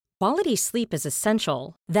Quality sleep is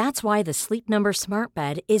essential. That's why the Sleep Number Smart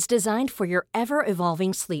Bed is designed for your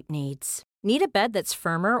ever-evolving sleep needs. Need a bed that's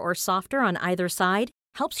firmer or softer on either side?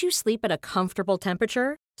 Helps you sleep at a comfortable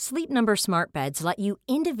temperature? Sleep Number Smart Beds let you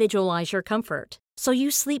individualize your comfort, so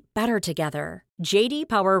you sleep better together. J.D.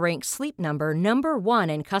 Power ranks Sleep Number number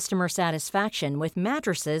one in customer satisfaction with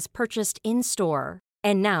mattresses purchased in-store.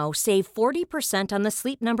 And now, save 40% on the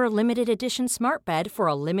Sleep Number Limited Edition Smart Bed for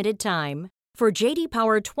a limited time. For J.D.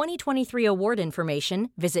 Power 2023 award information,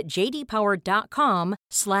 visit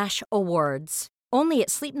jdpower.com/awards. Only at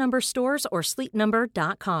Sleep Number stores or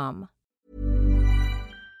sleepnumber.com.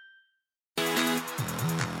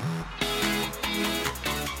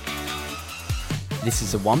 This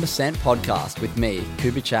is a 1% podcast with me,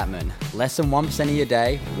 Cooper Chapman. Less than 1% of your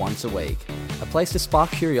day, once a week. A place to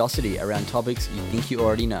spark curiosity around topics you think you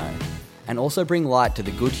already know. And also bring light to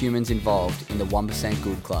the good humans involved in the 1%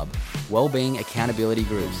 Good Club, wellbeing accountability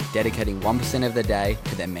groups dedicating 1% of the day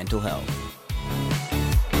to their mental health.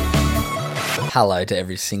 Hello to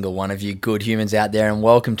every single one of you good humans out there, and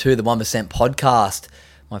welcome to the 1% Podcast,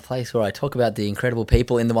 my place where I talk about the incredible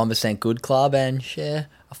people in the 1% Good Club and share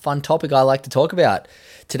a fun topic I like to talk about.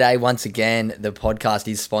 Today, once again, the podcast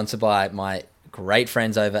is sponsored by my great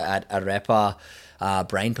friends over at Arepa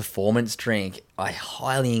Brain Performance Drink. I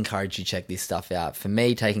highly encourage you to check this stuff out. For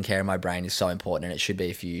me, taking care of my brain is so important, and it should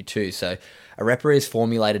be for you too. So Arepa is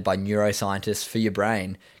formulated by neuroscientists for your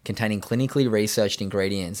brain, containing clinically researched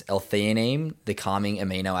ingredients, L-theanine, the calming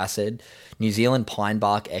amino acid, New Zealand pine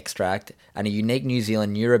bark extract, and a unique New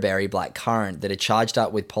Zealand neuroberry black currant that are charged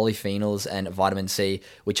up with polyphenols and vitamin C,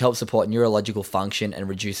 which helps support neurological function and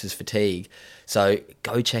reduces fatigue. So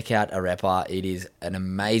go check out Arepa. It is an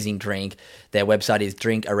amazing drink. Their website is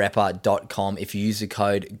drinkarepa.com. If you use the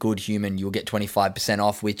code GOODHUMAN, you'll get 25%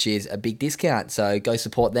 off, which is a big discount. So go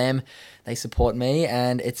support them. They support me,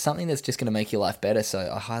 and it's something that's just going to make your life better. So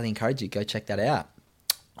I highly encourage you, go check that out.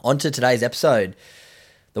 On to today's episode.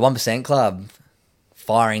 The 1% Club,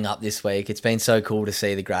 firing up this week. It's been so cool to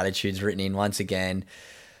see the gratitudes written in once again.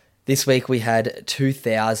 This week we had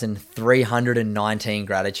 2,319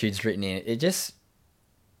 gratitudes written in.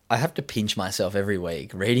 I have to pinch myself every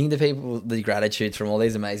week. Reading the gratitudes from all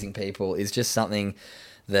these amazing people is just something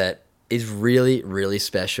that is really, really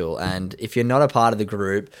special. And if you're not a part of the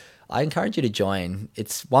group, I encourage you to join.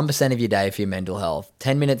 It's 1% of your day for your mental health.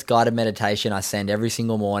 10 minutes guided meditation I send every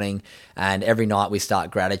single morning, and every night we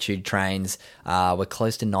start gratitude trains. We're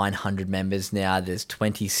close to 900 members now. There's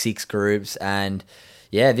 26 groups, and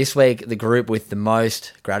yeah, this week the group with the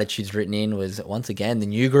most gratitudes written in was once again the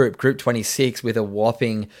new group, Group 26, with a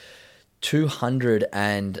whopping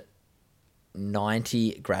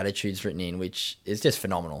 290 gratitudes written in, which is just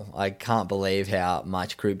phenomenal. I can't believe how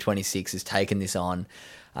much Group 26 has taken this on.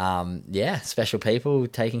 Special people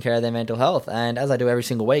taking care of their mental health. And as I do every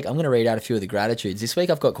single week, I'm going to read out a few of the gratitudes. This week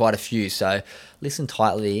I've got quite a few, so listen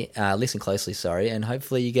closely, and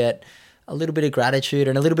hopefully you get a little bit of gratitude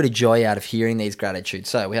and a little bit of joy out of hearing these gratitudes.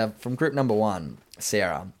 So we have from group number 1,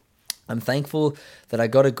 Sarah. I'm thankful that I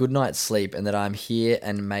got a good night's sleep and that I'm here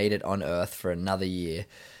and made it on earth for another year.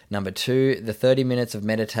 Number 2, the 30 minutes of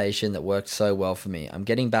meditation that worked so well for me. I'm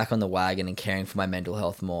getting back on the wagon and caring for my mental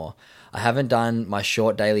health more. I haven't done my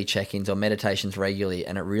short daily check-ins or meditations regularly,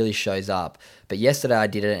 and it really shows up. But yesterday I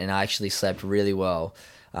did it and I actually slept really well.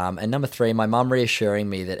 And number 3, my mum reassuring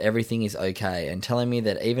me that everything is okay and telling me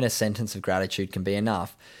that even a sentence of gratitude can be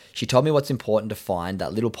enough. She told me what's important to find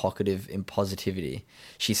that little pocket of positivity.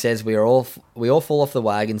 She says we all fall off the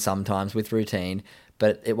wagon sometimes with routine,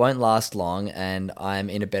 but it won't last long, and I'm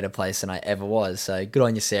in a better place than I ever was. So good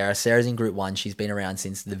on you, Sarah. Sarah's in Group 1. She's been around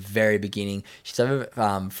since the very beginning. She's over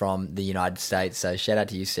from the United States, so shout out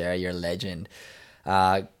to you, Sarah. You're a legend.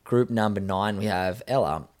 Group number 9, we have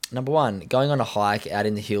Ella. Number 1, going on a hike out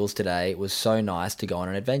in the hills today was so nice to go on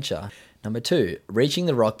an adventure. Number 2, reaching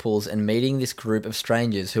the rock pools and meeting this group of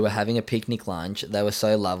strangers who were having a picnic lunch. They were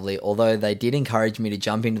so lovely, although they did encourage me to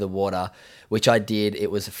jump into the water, which I did.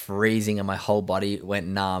 It was freezing and my whole body went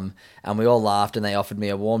numb, and we all laughed and they offered me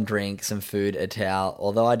a warm drink, some food, a towel.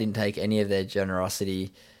 Although I didn't take any of their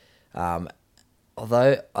generosity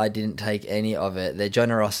their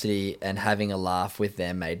generosity and having a laugh with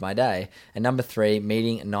them made my day. And number 3,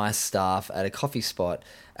 meeting nice staff at a coffee spot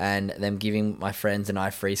and them giving my friends and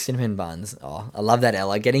I free cinnamon buns. Oh, I love that,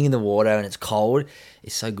 Ella. Getting in the water and it's cold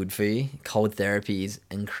is so good for you. Cold therapy is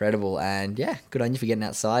incredible. And yeah, good on you for getting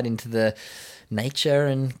outside into the nature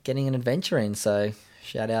and getting an adventure in. So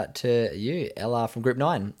shout out to you, Ella from Group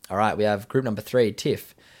 9. All right, we have Group number 3,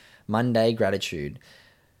 Tiff. Monday gratitude.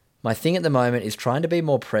 My thing at the moment is trying to be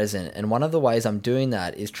more present, and one of the ways I'm doing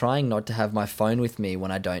that is trying not to have my phone with me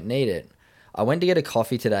when I don't need it. I went to get a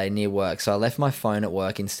coffee today near work, so I left my phone at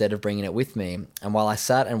work instead of bringing it with me, and while I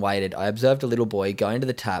sat and waited, I observed a little boy going to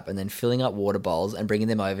the tap and then filling up water bowls and bringing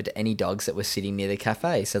them over to any dogs that were sitting near the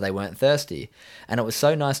cafe so they weren't thirsty. And it was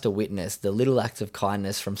so nice to witness the little acts of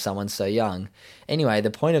kindness from someone so young. Anyway,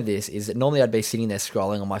 the point of this is that normally I'd be sitting there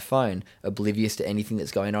scrolling on my phone, oblivious to anything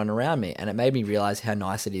that's going on around me, and it made me realize how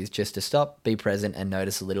nice it is just to stop, be present, and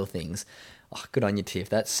notice the little things. Oh, good on you, Tiff.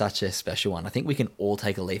 That's such a special one. I think we can all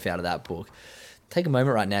take a leaf out of that book. Take a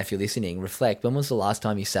moment right now if you're listening. Reflect. When was the last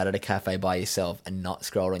time you sat at a cafe by yourself and not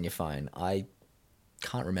scrolled on your phone? I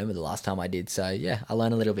can't remember the last time I did. So, yeah, I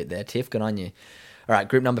learned a little bit there. Tiff, good on you. All right,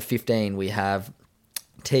 group number 15, we have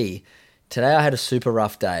T. Today I had a super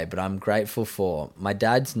rough day, but I'm grateful for my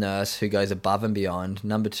dad's nurse who goes above and beyond.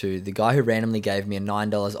 Number 2, the guy who randomly gave me a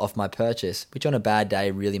 $9 off my purchase, which on a bad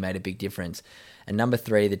day really made a big difference. And number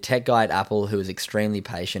 3, the tech guy at Apple who was extremely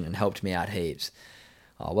patient and helped me out heaps.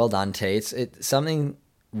 Oh, well done, T. It's something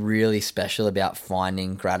really special about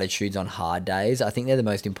finding gratitudes on hard days. I think they're the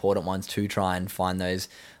most important ones to try and find those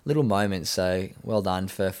little moments. So well done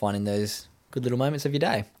for finding those good little moments of your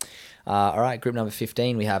day. All right, group number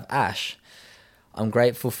 15, we have Ash. I'm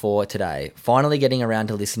grateful for today. Finally getting around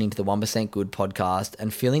to listening to the 1% Good podcast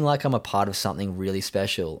and feeling like I'm a part of something really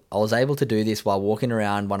special. I was able to do this while walking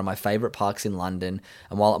around one of my favourite parks in London,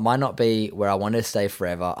 and while it might not be where I wanted to stay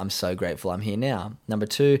forever, I'm so grateful I'm here now. Number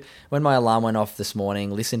 2, when my alarm went off this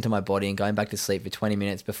morning, listened to my body and going back to sleep for 20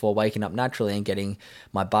 minutes before waking up naturally and getting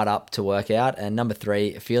my butt up to work out. And number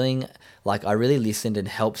 3, feeling like I really listened and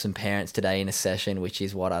helped some parents today in a session, which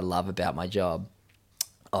is what I love about my job.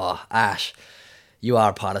 Oh, Ash. You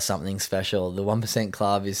are a part of something special. The 1%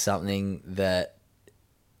 Club is something that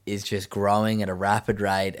is just growing at a rapid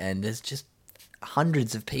rate, and there's just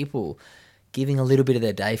hundreds of people giving a little bit of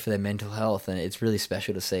their day for their mental health, and it's really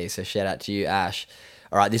special to see. So shout out to you, Ash.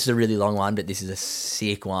 All right, this is a really long one, but this is a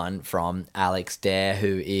sick one from Alex Dare,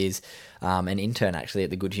 who is an intern actually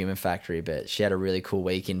at the Good Human Factory, but she had a really cool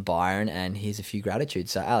week in Byron, and here's a few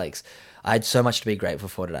gratitudes. So Alex, I had so much to be grateful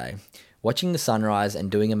for today. Watching the sunrise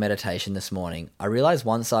and doing a meditation this morning, I realized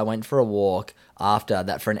once I went for a walk after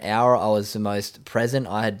that for an hour I was the most present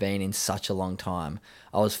I had been in such a long time.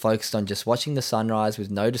 I was focused on just watching the sunrise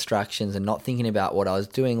with no distractions and not thinking about what I was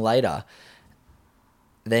doing later.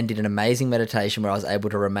 Then did an amazing meditation where I was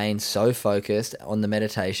able to remain so focused on the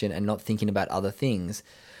meditation and not thinking about other things.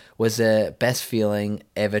 Was the best feeling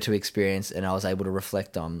ever to experience, and I was able to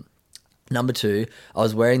reflect on. Number 2, I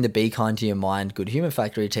was wearing the Be Kind to Your Mind Good Human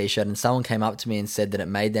Factory t-shirt, and someone came up to me and said that it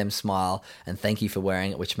made them smile and thank you for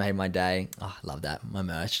wearing it, which made my day. Oh, I love that. My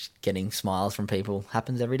merch, getting smiles from people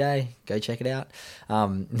happens every day. Go check it out.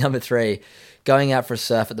 Number 3, going out for a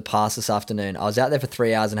surf at the pass this afternoon. I was out there for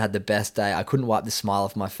 3 hours and had the best day. I couldn't wipe the smile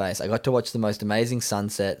off my face. I got to watch the most amazing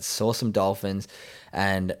sunset, saw some dolphins,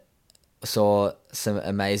 and saw some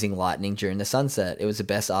amazing lightning during the sunset. It was the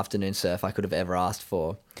best afternoon surf I could have ever asked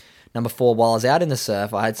for. Number 4, while I was out in the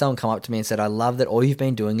surf, I had someone come up to me and said, I love that all you've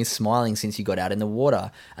been doing is smiling since you got out in the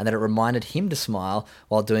water, and that it reminded him to smile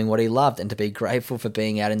while doing what he loved and to be grateful for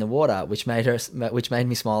being out in the water, which made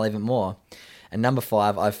me smile even more. And number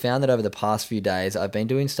 5, I've found that over the past few days, I've been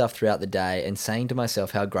doing stuff throughout the day and saying to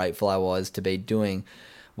myself how grateful I was to be doing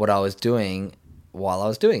what I was doing while I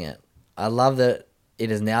was doing it. I love that it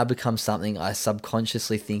has now become something I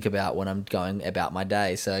subconsciously think about when I'm going about my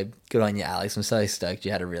day. So good on you, Alex. I'm so stoked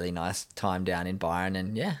you had a really nice time down in Byron.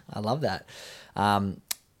 And yeah, I love that.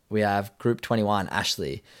 We have group 21,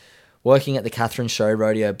 Ashley. Working at the Catherine Show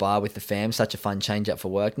Rodeo Bar with the fam, such a fun change up for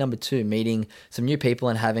work. Number 2, meeting some new people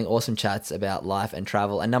and having awesome chats about life and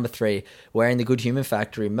travel. And number 3, wearing the Good Human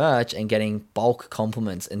Factory merch and getting bulk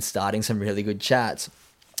compliments and starting some really good chats.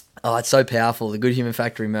 Oh, it's so powerful. The Good Human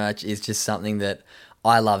Factory merch is just something that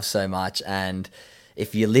I love so much. And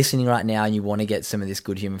if you're listening right now and you want to get some of this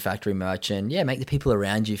Good Human Factory merch and make the people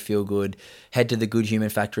around you feel good, head to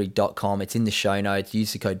thegoodhumanfactory.com. It's in the show notes.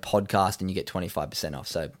 Use the code podcast and you get 25% off.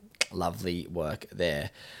 So lovely work there.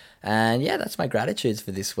 And yeah, that's my gratitudes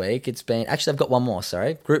for this week. I've got one more,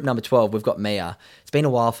 sorry. Group number 12, we've got Mia. It's been a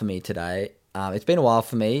while for me today. It's been a while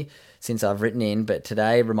for me since I've written in, but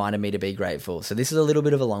today reminded me to be grateful. So this is a little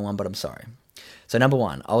bit of a long one, but I'm sorry. So number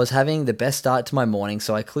 1, I wasn't having the best start to my morning,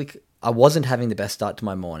 so I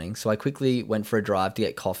quickly went for a drive to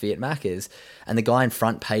get coffee at Macca's, and the guy in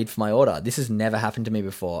front paid for my order. This has never happened to me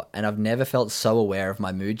before, and I've never felt so aware of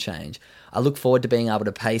my mood change. I look forward to being able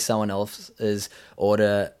to pay someone else's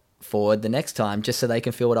order forward the next time just so they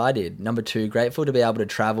can feel what I did. Number 2, grateful to be able to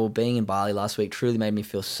travel. Being in Bali last week truly made me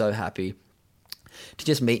feel so happy. to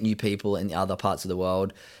just meet new people in the other parts of the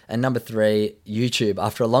world. And number 3, YouTube.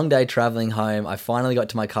 After a long day traveling home, I finally got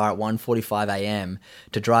to my car at 1:45 a.m.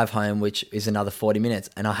 to drive home, which is another 40 minutes.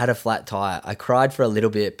 And I had a flat tire. I cried for a little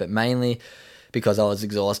bit, but mainly because I was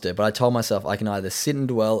exhausted. But I told myself I can either sit and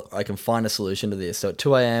dwell or I can find a solution to this. So at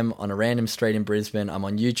 2 a.m. on a random street in Brisbane, I'm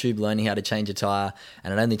on YouTube learning how to change a tire,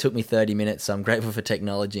 and it only took me 30 minutes. So I'm grateful for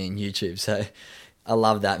technology and YouTube. So I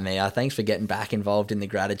love that, Mia. Thanks for getting back involved in the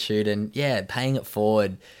gratitude. And yeah, paying it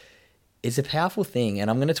forward is a powerful thing. And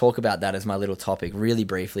I'm going to talk about that as my little topic really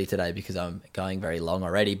briefly today because I'm going very long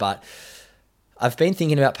already. But I've been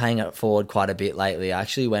thinking about paying it forward quite a bit lately. I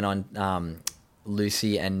actually went on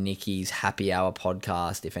Lucy and Nikki's Happy Hour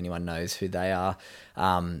podcast, if anyone knows who they are,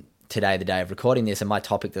 today, the day of recording this, and my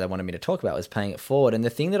topic that they wanted me to talk about was paying it forward. And the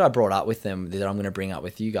thing that I brought up with them that I'm going to bring up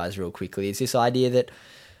with you guys real quickly is this idea that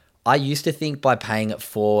I used to think by paying it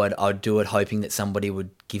forward, I'd do it hoping that somebody would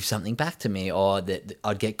give something back to me or that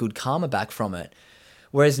I'd get good karma back from it.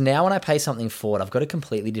 Whereas now when I pay something forward, I've got a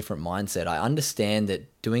completely different mindset. I understand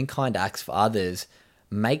that doing kind acts for others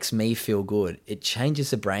makes me feel good. It changes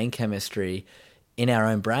the brain chemistry in our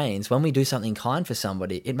own brains. When we do something kind for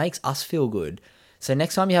somebody, it makes us feel good. So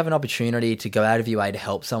next time you have an opportunity to go out of your way to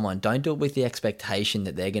help someone, don't do it with the expectation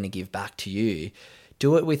that they're going to give back to you.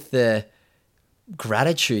 Do it with the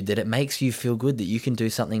gratitude that it makes you feel good that you can do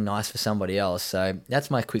something nice for somebody else. So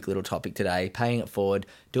that's my quick little topic today. Paying it forward.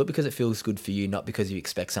 Do it because it feels good for you, not because you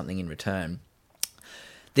expect something in return.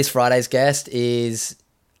 This Friday's guest is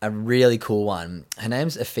a really cool one. Her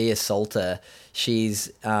name's Afia Salter.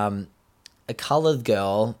 She's a coloured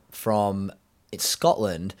girl from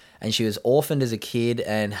Scotland, and she was orphaned as a kid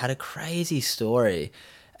and had a crazy story.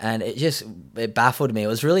 And it baffled me. It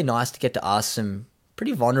was really nice to get to ask some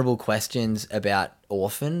pretty vulnerable questions about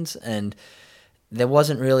orphans, and there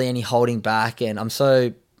wasn't really any holding back. And I'm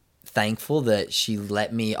so thankful that she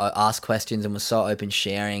let me ask questions and was so open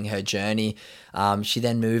sharing her journey. She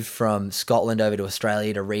then moved from Scotland over to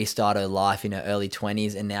Australia to restart her life in her early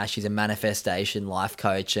 20s, and now she's a manifestation life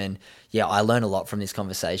coach. And yeah, I learned a lot from this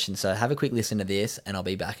conversation. So have a quick listen to this and I'll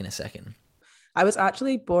be back in a second. I was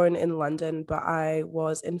actually born in London, but I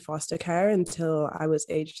was in foster care until I was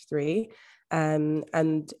aged 3.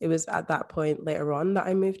 And it was at that point later on that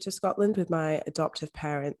I moved to Scotland with my adoptive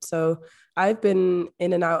parent. So I've been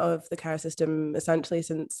in and out of the care system essentially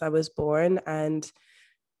since I was born. And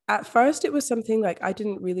at first it was something like I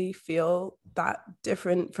didn't really feel that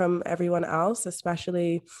different from everyone else,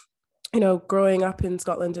 especially, growing up in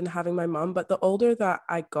Scotland and having my mum. But the older that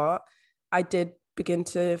I got, I did begin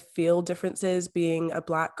to feel differences being a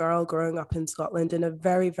Black girl growing up in Scotland in a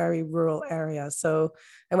very, very rural area. So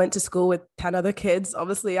I went to school with 10 other kids.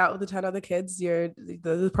 Obviously, out of the 10 other kids,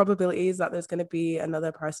 the probabilities that there's going to be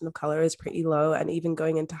another person of color is pretty low. And even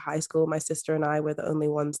going into high school, my sister and I were the only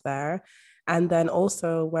ones there. And then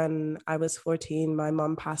also when I was 14, my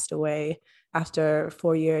mom passed away after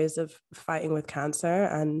 4 years of fighting with cancer,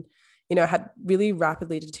 and had really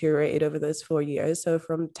rapidly deteriorated over those 4 years. So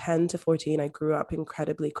from 10 to 14, I grew up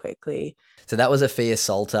incredibly quickly. So that was Afia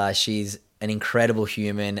Salter. She's an incredible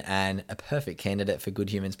human and a perfect candidate for Good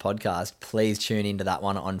Humans podcast. Please tune into that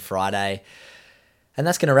one on Friday. And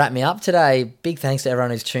that's going to wrap me up today. Big thanks to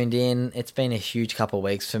everyone who's tuned in. It's been a huge couple of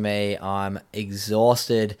weeks for me. I'm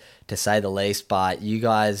exhausted to say the least, but you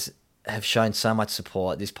guys have shown so much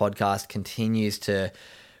support. This podcast continues to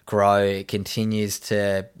grow. It continues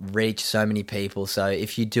to reach so many people. So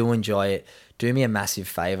if you do enjoy it, do me a massive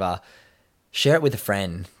favor. Share it with a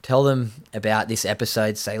friend. Tell them about this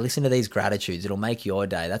episode. Say, listen to these gratitudes. It'll make your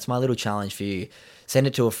day. That's my little challenge for you. Send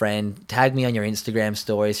it to a friend. Tag me on your Instagram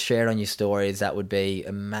stories. Share it on your stories. That would be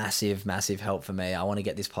a massive, massive help for me. I want to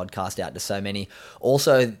get this podcast out to so many.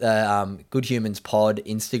 Also, the Good Humans Pod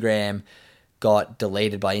Instagram got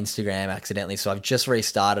deleted by Instagram accidentally, so I've just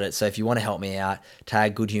restarted it. So if you want to help me out,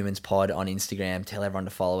 tag Good Humans Pod on Instagram, tell everyone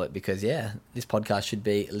to follow it, because this podcast should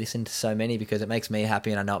be listened to so many, because it makes me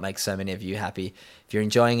happy and I know it makes so many of you happy. If you're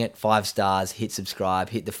enjoying it, 5 stars, hit subscribe,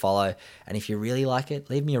 hit the follow, and if you really like it,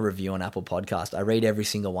 leave me a review on Apple Podcast. I read every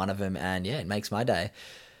single one of them, and it makes my day.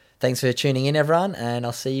 Thanks for tuning in, everyone, and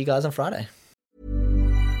I'll see you guys on Friday.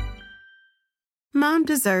 Mom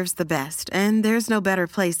deserves the best, and there's no better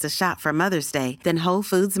place to shop for Mother's Day than Whole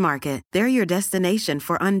Foods Market. They're your destination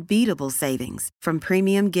for unbeatable savings, from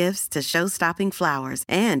premium gifts to show-stopping flowers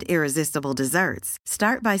and irresistible desserts.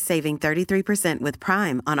 Start by saving 33% with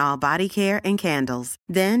Prime on all body care and candles.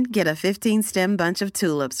 Then get a 15-stem bunch of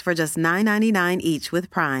tulips for just $9.99 each with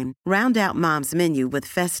Prime. Round out Mom's menu with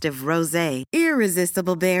festive rosé,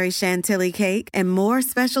 irresistible berry chantilly cake, and more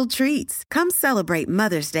special treats. Come celebrate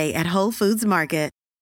Mother's Day at Whole Foods Market.